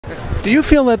Do you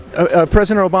feel that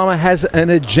President Obama has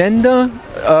an agenda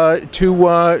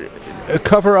to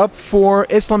cover up for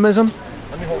Islamism?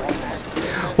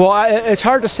 Well, it's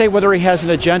hard to say whether he has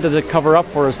an agenda to cover up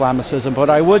for Islamicism, but what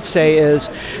I would say is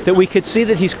that we could see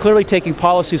that he's clearly taking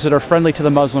policies that are friendly to the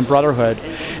Muslim Brotherhood.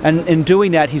 And in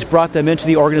doing that, he's brought them into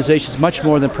the organizations much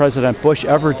more than President Bush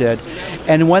ever did.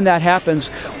 And when that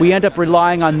happens, we end up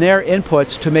relying on their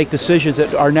inputs to make decisions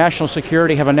that our national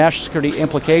security have a national security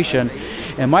implication.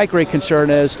 And my great concern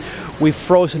is we've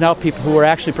frozen out people who are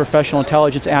actually professional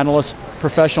intelligence analysts,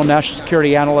 professional national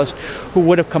security analysts, who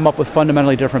would have come up with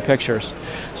fundamentally different pictures.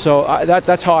 So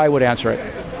that's how I would answer it.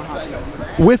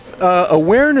 With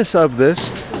awareness of this,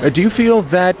 do you feel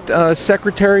that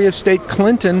Secretary of State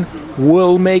Clinton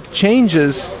will make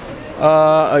changes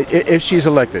if she's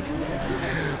elected?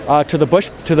 To the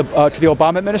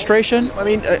Obama administration? I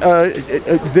mean,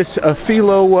 this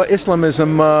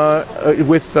philo-Islamism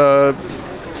with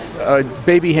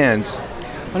baby hands.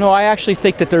 No, I actually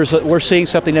think that we're seeing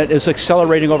something that is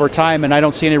accelerating over time, and I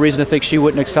don't see any reason to think she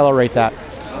wouldn't accelerate that.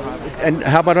 And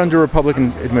how about under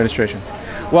Republican administration?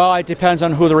 Well, it depends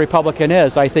on who the Republican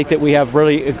is. I think that we have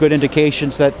really good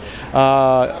indications that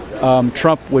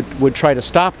Trump would try to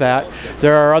stop that.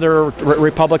 There are other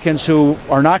Republicans who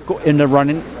are not in the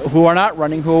running,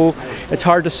 who it's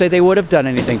hard to say they would have done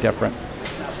anything different.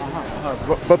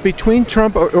 But between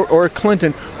Trump or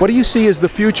Clinton, what do you see as the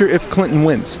future if Clinton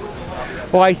wins?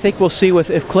 Well, I think we'll see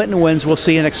if Clinton wins, we'll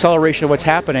see an acceleration of what's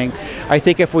happening. I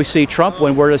think if we see Trump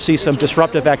win, we're going to see some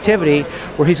disruptive activity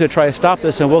where he's going to try to stop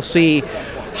this, and we'll see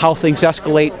how things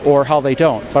escalate or how they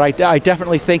don't. But I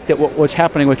definitely think that what's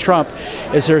happening with Trump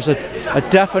is there's a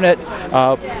definite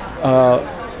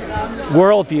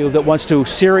worldview that wants to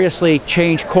seriously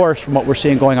change course from what we're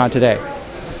seeing going on today.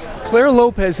 Claire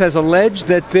Lopez has alleged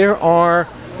that there are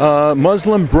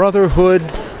Muslim Brotherhood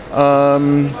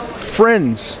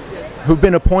friends who've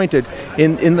been appointed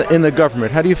in the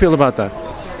government. How do you feel about that?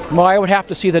 Well, I would have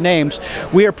to see the names.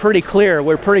 We are pretty clear,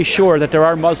 we're pretty sure that there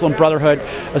are Muslim Brotherhood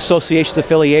associations,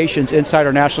 affiliations inside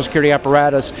our national security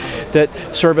apparatus that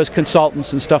serve as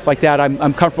consultants and stuff like that.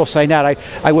 I'm comfortable saying that.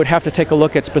 I would have to take a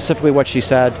look at specifically what she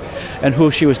said and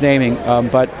who she was naming.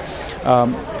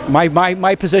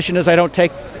 My position is I'd have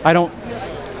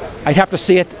to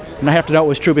see it, and I have to know it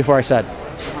was true before I said.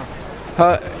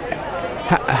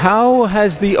 How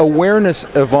has the awareness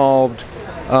evolved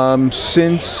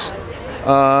since?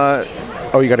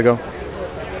 Oh, you got to go.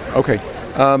 Okay.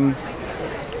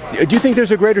 Do you think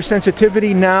there's a greater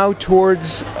sensitivity now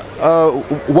towards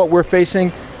what we're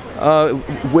facing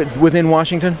within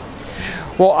Washington?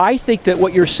 Well, I think that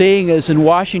what you're seeing is in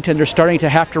Washington, they're starting to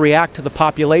have to react to the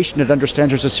population that understands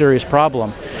there's a serious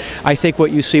problem. I think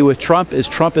what you see with Trump is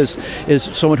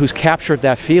someone who's captured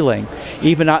that feeling.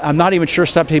 I'm not even sure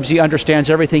sometimes he understands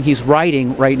everything he's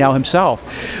writing right now himself.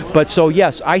 But so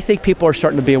yes, I think people are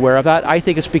starting to be aware of that. I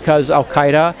think it's because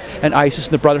Al-Qaeda and ISIS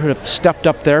and the Brotherhood have stepped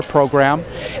up their program,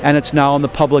 and it's now in the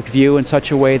public view in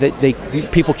such a way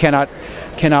that people cannot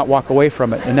walk away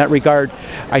from it. In that regard,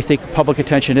 I think public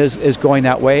attention is going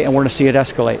that way, and we're going to see it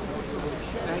escalate.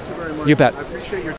 Thank you very much. You bet. I appreciate your